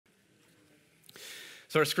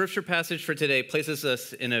So our scripture passage for today places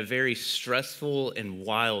us in a very stressful and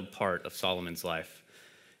wild part of Solomon's life.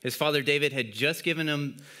 His father David had just given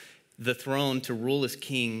him the throne to rule as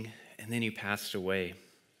king, and then he passed away.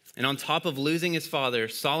 And on top of losing his father,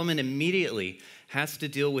 Solomon immediately has to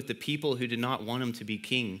deal with the people who did not want him to be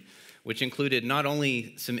king, which included not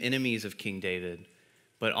only some enemies of King David,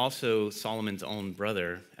 but also Solomon's own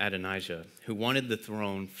brother, Adonijah, who wanted the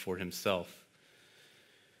throne for himself.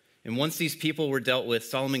 And once these people were dealt with,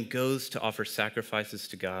 Solomon goes to offer sacrifices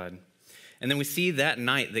to God. And then we see that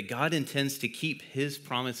night that God intends to keep his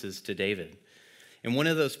promises to David. And one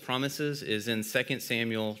of those promises is in 2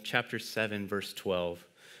 Samuel chapter 7, verse 12,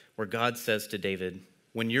 where God says to David,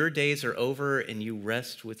 "When your days are over and you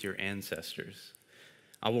rest with your ancestors,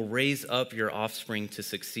 I will raise up your offspring to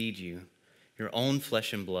succeed you, your own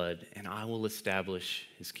flesh and blood, and I will establish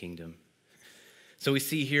his kingdom." So we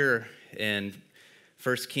see here in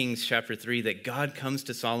 1 Kings chapter 3 that God comes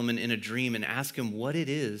to Solomon in a dream and asks him what it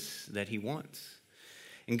is that he wants.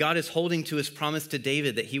 And God is holding to his promise to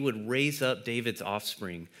David that he would raise up David's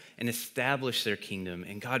offspring and establish their kingdom.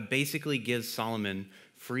 And God basically gives Solomon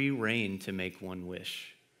free rein to make one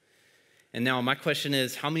wish. And now my question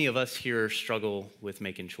is, how many of us here struggle with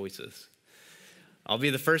making choices? I'll be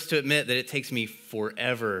the first to admit that it takes me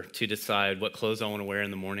forever to decide what clothes I want to wear in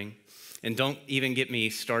the morning. And don't even get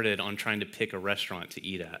me started on trying to pick a restaurant to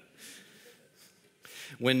eat at.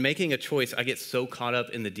 When making a choice, I get so caught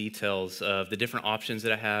up in the details of the different options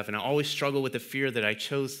that I have, and I always struggle with the fear that I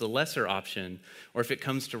chose the lesser option, or if it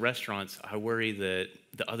comes to restaurants, I worry that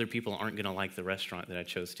the other people aren't going to like the restaurant that I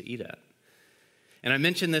chose to eat at. And I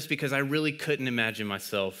mention this because I really couldn't imagine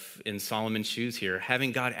myself in Solomon's shoes here,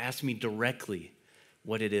 having God ask me directly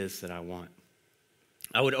what it is that I want.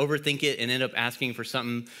 I would overthink it and end up asking for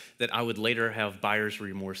something that I would later have buyer's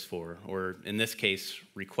remorse for, or in this case,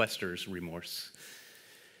 requester's remorse.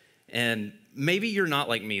 And maybe you're not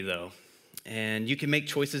like me though, and you can make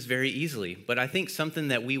choices very easily, but I think something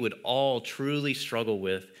that we would all truly struggle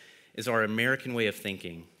with is our American way of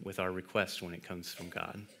thinking with our requests when it comes from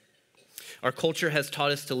God. Our culture has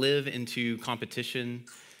taught us to live into competition,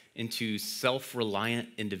 into self-reliant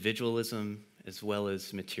individualism, as well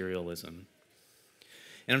as materialism.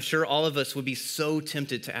 And I'm sure all of us would be so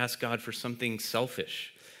tempted to ask God for something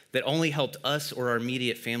selfish that only helped us or our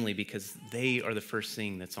immediate family because they are the first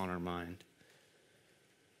thing that's on our mind.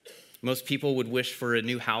 Most people would wish for a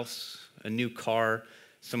new house, a new car,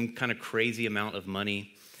 some kind of crazy amount of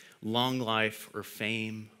money, long life or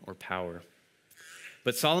fame or power.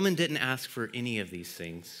 But Solomon didn't ask for any of these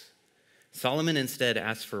things. Solomon instead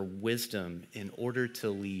asked for wisdom in order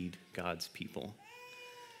to lead God's people.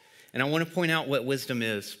 And I want to point out what wisdom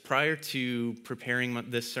is. Prior to preparing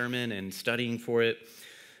this sermon and studying for it,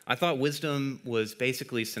 I thought wisdom was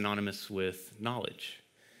basically synonymous with knowledge.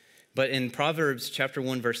 But in Proverbs chapter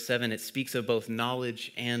 1, verse 7, it speaks of both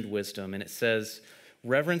knowledge and wisdom. And it says,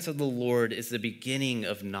 "Reverence of the Lord is the beginning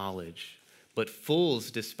of knowledge, but fools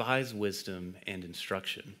despise wisdom and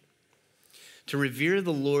instruction." To revere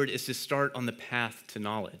the Lord is to start on the path to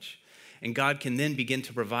knowledge. And God can then begin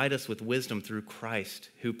to provide us with wisdom through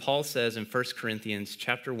Christ, who Paul says in 1 Corinthians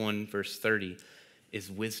chapter 1, verse 30,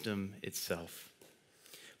 is wisdom itself.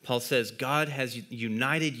 Paul says, God has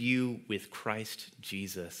united you with Christ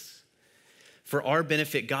Jesus. For our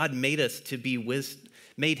benefit, God made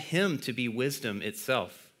him to be wisdom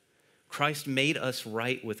itself. Christ made us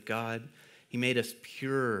right with God. He made us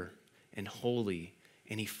pure and holy,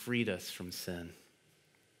 and he freed us from sin.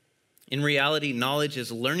 In reality, knowledge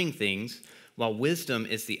is learning things, while wisdom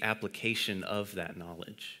is the application of that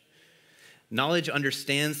knowledge. Knowledge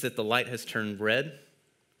understands that the light has turned red.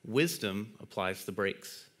 Wisdom applies the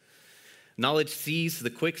brakes. Knowledge sees the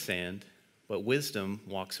quicksand, but wisdom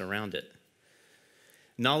walks around it.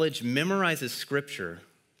 Knowledge memorizes scripture,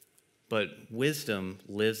 but wisdom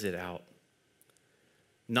lives it out.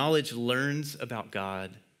 Knowledge learns about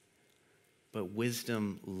God, but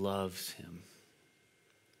wisdom loves him.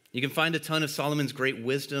 You can find a ton of Solomon's great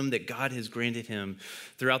wisdom that God has granted him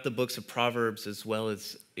throughout the books of Proverbs as well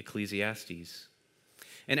as Ecclesiastes.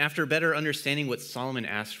 And after better understanding what Solomon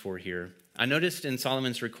asked for here, I noticed in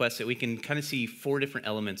Solomon's request that we can kind of see four different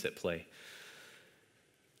elements at play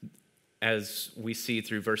as we see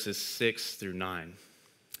through verses 6 through 9.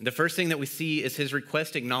 The first thing that we see is his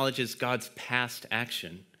request acknowledges God's past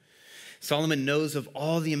action. Solomon knows of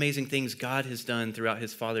all the amazing things God has done throughout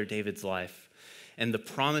his father David's life and the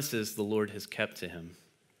promises the Lord has kept to him.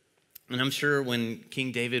 And I'm sure when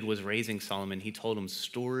King David was raising Solomon, he told him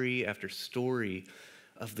story after story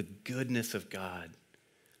of the goodness of God,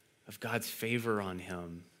 of God's favor on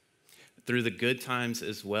him through the good times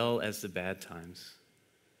as well as the bad times.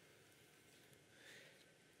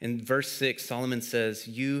 In verse 6, Solomon says,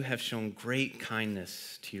 "You have shown great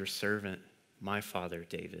kindness to your servant, my father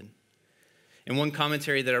David." And one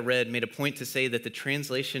commentary that I read made a point to say that the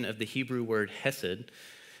translation of the Hebrew word hesed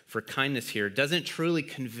for kindness here doesn't truly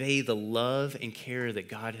convey the love and care that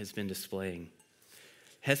God has been displaying.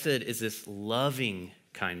 Hesed is this loving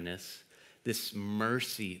kindness, this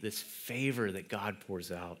mercy, this favor that God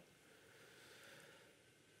pours out.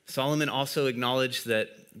 Solomon also acknowledged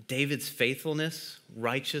that David's faithfulness,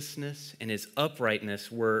 righteousness, and his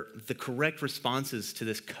uprightness were the correct responses to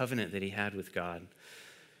this covenant that he had with God,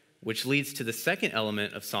 which leads to the second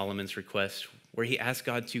element of Solomon's request, where he asked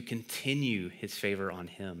God to continue his favor on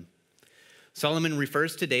him. Solomon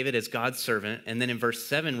refers to David as God's servant, and then in verse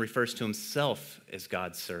 7 refers to himself as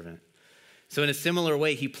God's servant. So in a similar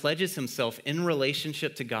way, he pledges himself in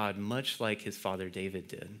relationship to God, much like his father David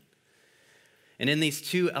did. And in these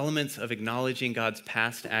two elements of acknowledging God's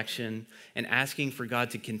past action and asking for God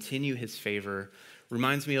to continue his favor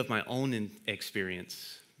reminds me of my own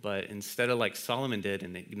experience. But instead of like Solomon did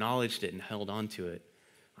and acknowledged it and held on to it,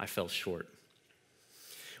 I fell short.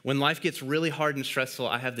 When life gets really hard and stressful,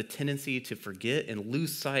 I have the tendency to forget and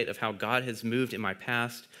lose sight of how God has moved in my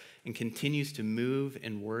past and continues to move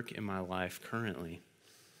and work in my life currently.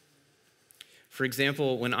 For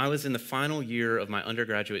example, when I was in the final year of my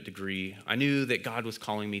undergraduate degree, I knew that God was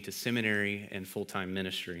calling me to seminary and full-time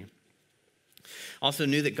ministry. I also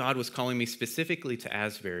knew that God was calling me specifically to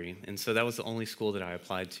Asbury, and so that was the only school that I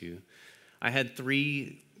applied to. I had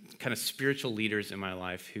 3 kind of spiritual leaders in my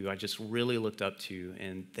life who I just really looked up to,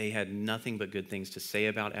 and they had nothing but good things to say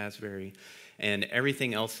about Asbury, and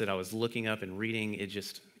everything else that I was looking up and reading,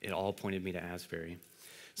 it all pointed me to Asbury.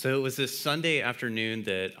 So it was this Sunday afternoon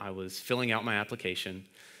that I was filling out my application,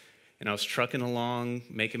 and I was trucking along,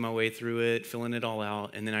 making my way through it, filling it all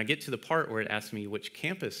out, and then I get to the part where it asks me which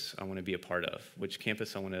campus I want to be a part of, which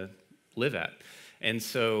campus I want to live at. And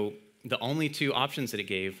so the only 2 options that it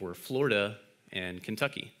gave were Florida and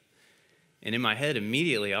Kentucky. And in my head,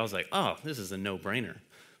 immediately, I was like, oh, this is a no-brainer.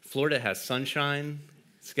 Florida has sunshine,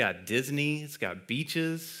 it's got Disney, it's got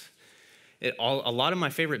beaches. A lot of my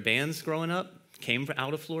favorite bands growing up came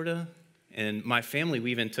out of Florida, and my family, we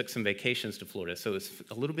even took some vacations to Florida, so it's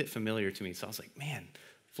a little bit familiar to me. So I was like, man,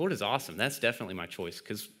 Florida's awesome. That's definitely my choice,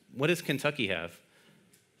 because what does Kentucky have?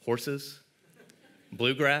 Horses?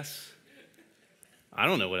 Bluegrass? I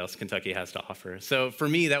don't know what else Kentucky has to offer. So for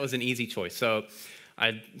me, that was an easy choice. So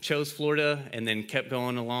I chose Florida and then kept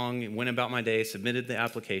going along and went about my day, submitted the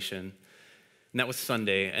application, and that was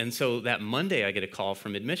Sunday. And so that Monday, I get a call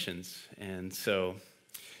from admissions. And so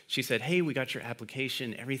she said, hey, we got your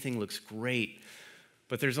application. Everything looks great,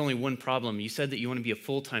 but there's only one problem. You said that you want to be a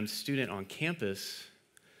full-time student on campus,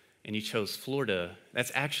 and you chose Florida.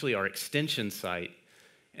 That's actually our extension site,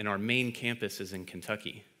 and our main campus is in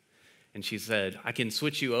Kentucky. And she said, I can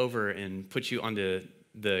switch you over and put you onto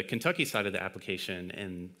the Kentucky side of the application,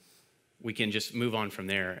 and we can just move on from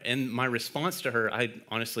there. And my response to her, I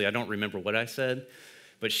don't remember what I said,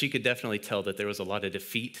 but she could definitely tell that there was a lot of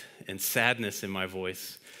defeat and sadness in my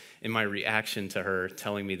voice in my reaction to her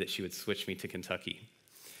telling me that she would switch me to Kentucky.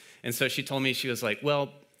 And so she told me, she was like, well,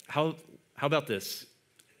 how about this?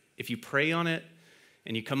 If you pray on it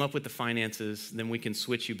and you come up with the finances, then we can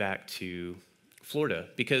switch you back to Florida.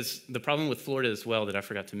 Because the problem with Florida as well that I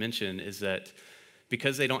forgot to mention is that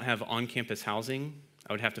because they don't have on-campus housing,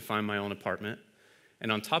 I would have to find my own apartment.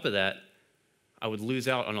 And on top of that, I would lose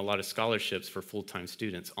out on a lot of scholarships for full-time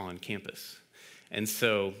students on campus. And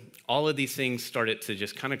so all of these things started to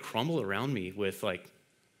just kind of crumble around me with like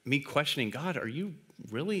me questioning, God, are you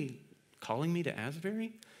really calling me to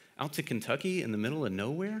Asbury? Out to Kentucky in the middle of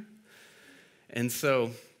nowhere? And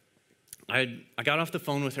so I got off the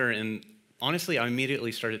phone with her, and honestly, I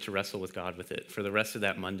immediately started to wrestle with God with it for the rest of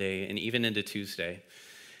that Monday and even into Tuesday.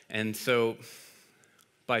 And so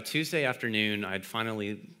by Tuesday afternoon, I gave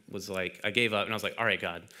up, and I was like, all right,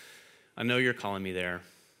 God, I know you're calling me there,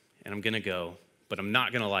 and I'm going to go, but I'm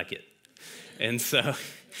not going to like it. And so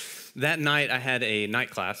that night, I had a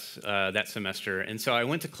night class that semester. And so I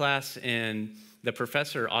went to class, and the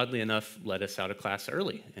professor, oddly enough, let us out of class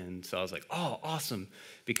early. And so I was like, oh, awesome.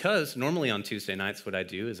 Because normally on Tuesday nights, what I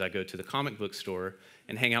do is I go to the comic book store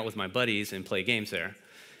and hang out with my buddies and play games there.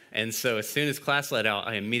 And so as soon as class let out,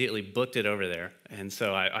 I immediately booked it over there. And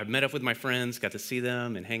so I met up with my friends, got to see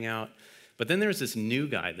them and hang out. But then there was this new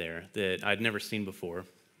guy there that I'd never seen before.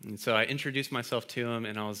 And so I introduced myself to him,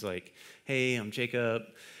 and I was like, hey, I'm Jacob.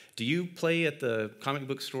 Do you play at the comic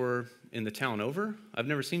book store in the town over? I've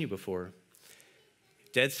never seen you before.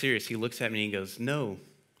 Dead serious, he looks at me and he goes, no,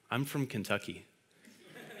 I'm from Kentucky.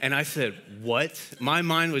 And I said, what? My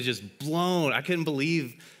mind was just blown. I couldn't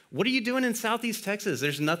believe, what are you doing in Southeast Texas?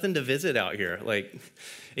 There's nothing to visit out here. Like,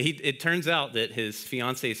 it turns out that his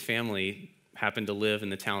fiance's family happened to live in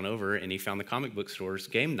the town over, and he found the comic book store's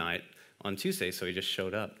game night on Tuesday, so he just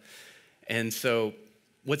showed up. And so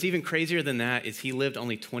what's even crazier than that is he lived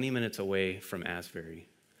only 20 minutes away from Asbury.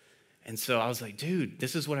 And so I was like, dude,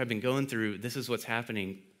 this is what I've been going through. This is what's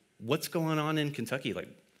happening. What's going on in Kentucky? Like,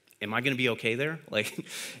 am I going to be okay there? Like,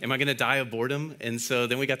 am I going to die of boredom? And so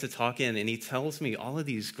then we got to talking, and he tells me all of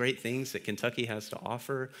these great things that Kentucky has to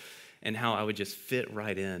offer and how I would just fit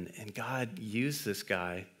right in. And God used this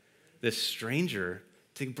guy, this stranger,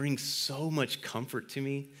 to bring so much comfort to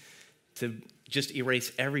me, to just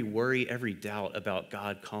erase every worry, every doubt about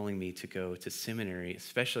God calling me to go to seminary,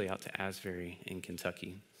 especially out to Asbury in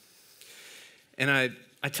Kentucky. And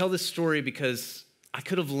I tell this story because I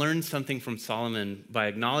could have learned something from Solomon by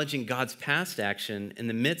acknowledging God's past action in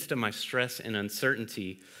the midst of my stress and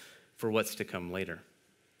uncertainty for what's to come later.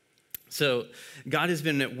 So God has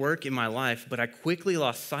been at work in my life, but I quickly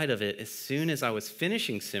lost sight of it as soon as I was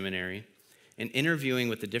finishing seminary and interviewing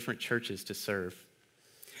with the different churches to serve.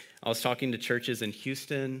 I was talking to churches in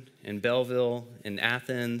Houston, in Belleville, in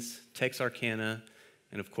Athens, Texarkana,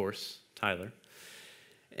 and of course, Tyler.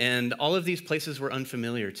 And all of these places were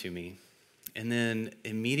unfamiliar to me. And then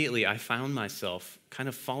immediately I found myself kind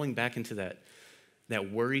of falling back into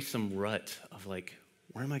that worrisome rut of like,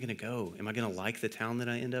 where am I going to go? Am I going to like the town that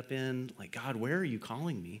I end up in? Like, God, where are you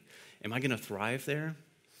calling me? Am I going to thrive there?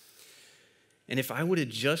 And if I would have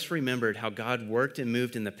just remembered how God worked and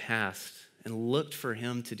moved in the past and looked for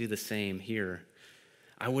him to do the same here,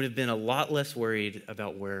 I would have been a lot less worried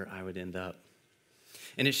about where I would end up.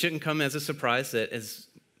 And it shouldn't come as a surprise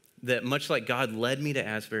that much like God led me to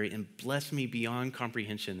Asbury and blessed me beyond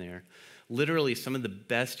comprehension there, literally some of the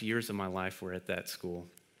best years of my life were at that school.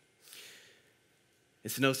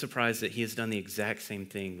 It's no surprise that he has done the exact same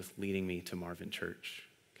thing with leading me to Marvin Church,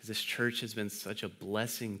 because this church has been such a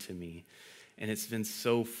blessing to me, and it's been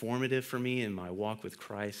so formative for me in my walk with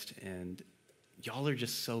Christ, and y'all are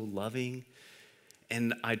just so loving,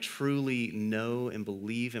 and I truly know and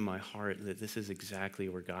believe in my heart that this is exactly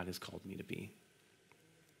where God has called me to be.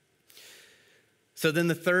 So then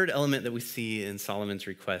the third element that we see in Solomon's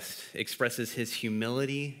request expresses his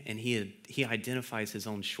humility, and he identifies his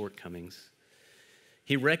own shortcomings.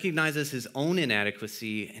 He recognizes his own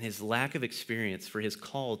inadequacy and his lack of experience for his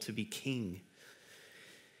call to be king.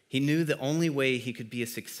 He knew the only way he could be a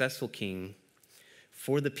successful king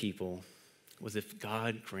for the people was if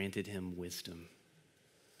God granted him wisdom.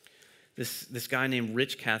 This guy named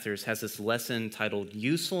Rich Cathers has this lesson titled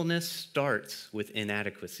 "Usefulness Starts with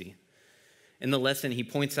Inadequacy." In the lesson, he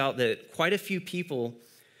points out that quite a few people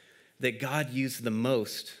that God used the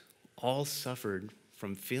most all suffered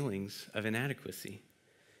from feelings of inadequacy.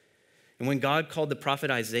 And when God called the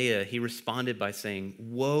prophet Isaiah, he responded by saying,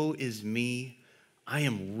 "Woe is me, I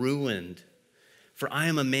am ruined, for I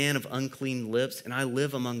am a man of unclean lips, and I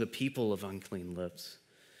live among a people of unclean lips.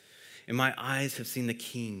 And my eyes have seen the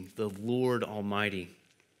King, the Lord Almighty."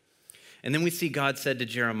 And then we see God said to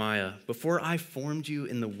Jeremiah, "Before I formed you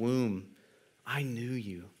in the womb, I knew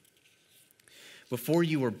you. Before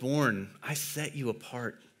you were born, I set you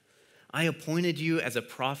apart. I appointed you as a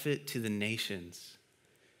prophet to the nations."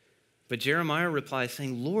 But Jeremiah replies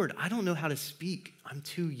saying, "Lord, I don't know how to speak. I'm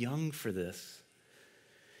too young for this."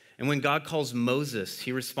 And when God calls Moses,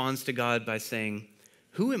 he responds to God by saying,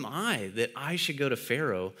 "Who am I that I should go to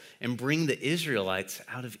Pharaoh and bring the Israelites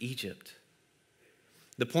out of Egypt?"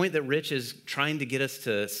 The point that Rich is trying to get us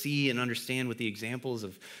to see and understand with the examples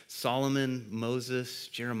of Solomon, Moses,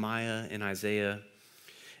 Jeremiah, and Isaiah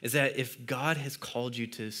is that if God has called you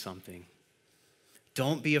to something,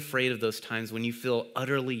 don't be afraid of those times when you feel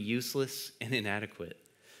utterly useless and inadequate.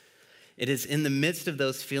 It is in the midst of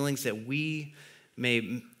those feelings that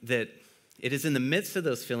may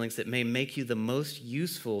make you the most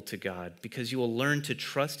useful to God, because you will learn to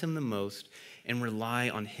trust him the most and rely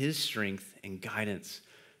on his strength and guidance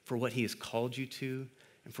for what he has called you to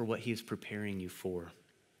and for what he is preparing you for.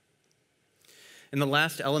 And the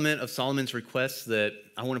last element of Solomon's request that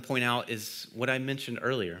I want to point out is what I mentioned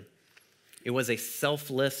earlier. It was a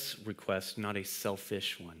selfless request, not a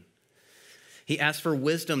selfish one. He asked for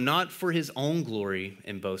wisdom, not for his own glory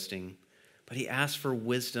and boasting, but he asked for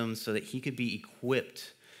wisdom so that he could be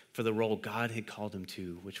equipped for the role God had called him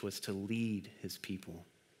to, which was to lead his people.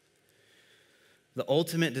 The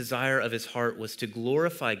ultimate desire of his heart was to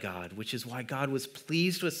glorify God, which is why God was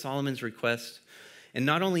pleased with Solomon's request. And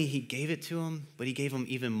not only he gave it to him, but he gave him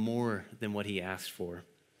even more than what he asked for.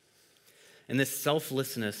 And this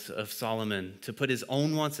selflessness of Solomon to put his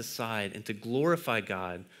own wants aside and to glorify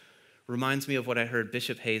God reminds me of what I heard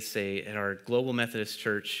Bishop Hayes say at our Global Methodist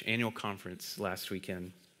Church annual conference last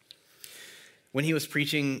weekend. When he was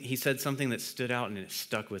preaching, he said something that stood out and it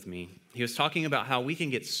stuck with me. He was talking about how we can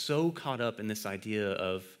get so caught up in this idea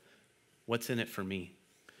of what's in it for me.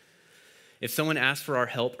 If someone asks for our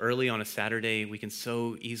help early on a Saturday, we can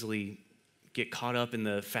so easily get caught up in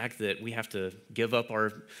the fact that we have to give up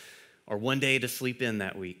our one day to sleep in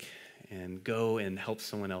that week and go and help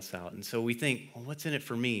someone else out. And so we think, well, what's in it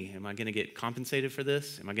for me? Am I going to get compensated for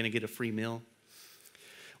this? Am I going to get a free meal?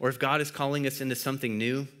 Or if God is calling us into something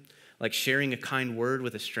new, like sharing a kind word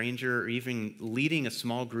with a stranger or even leading a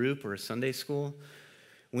small group or a Sunday school,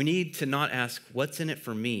 we need to not ask, what's in it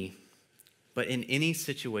for me? But in any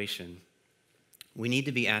situation, we need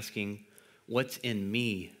to be asking, what's in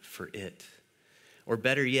me for it? Or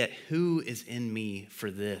better yet, who is in me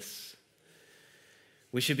for this?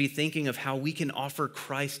 We should be thinking of how we can offer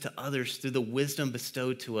Christ to others through the wisdom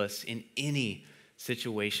bestowed to us in any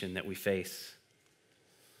situation that we face.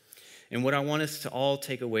 And what I want us to all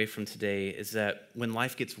take away from today is that when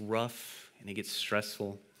life gets rough and it gets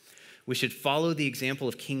stressful, we should follow the example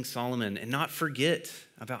of King Solomon and not forget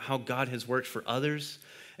about how God has worked for others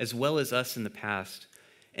as well as us in the past,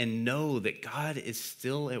 and know that God is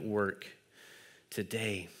still at work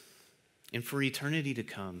today and for eternity to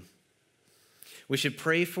come. We should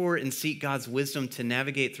pray for and seek God's wisdom to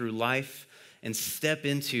navigate through life and step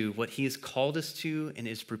into what he has called us to and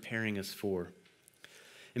is preparing us for.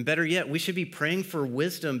 And better yet, we should be praying for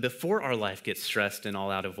wisdom before our life gets stressed and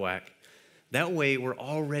all out of whack. That way, we're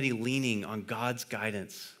already leaning on God's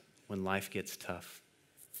guidance when life gets tough.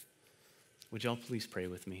 Would y'all please pray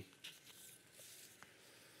with me?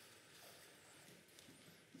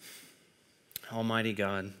 Almighty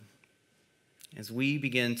God, as we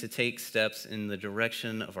begin to take steps in the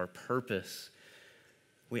direction of our purpose,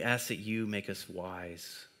 we ask that you make us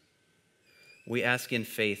wise. We ask in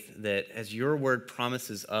faith that as your word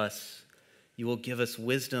promises us, you will give us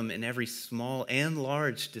wisdom in every small and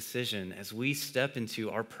large decision as we step into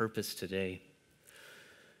our purpose today.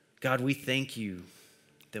 God, we thank you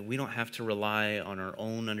that we don't have to rely on our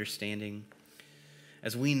own understanding,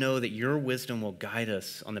 as we know that your wisdom will guide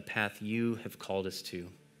us on the path you have called us to.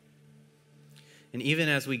 And even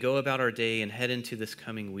as we go about our day and head into this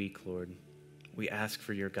coming week, Lord, we ask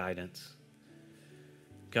for your guidance.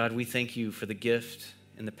 God, we thank you for the gift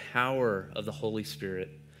and the power of the Holy Spirit.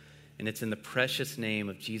 And it's in the precious name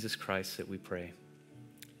of Jesus Christ that we pray.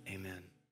 Amen.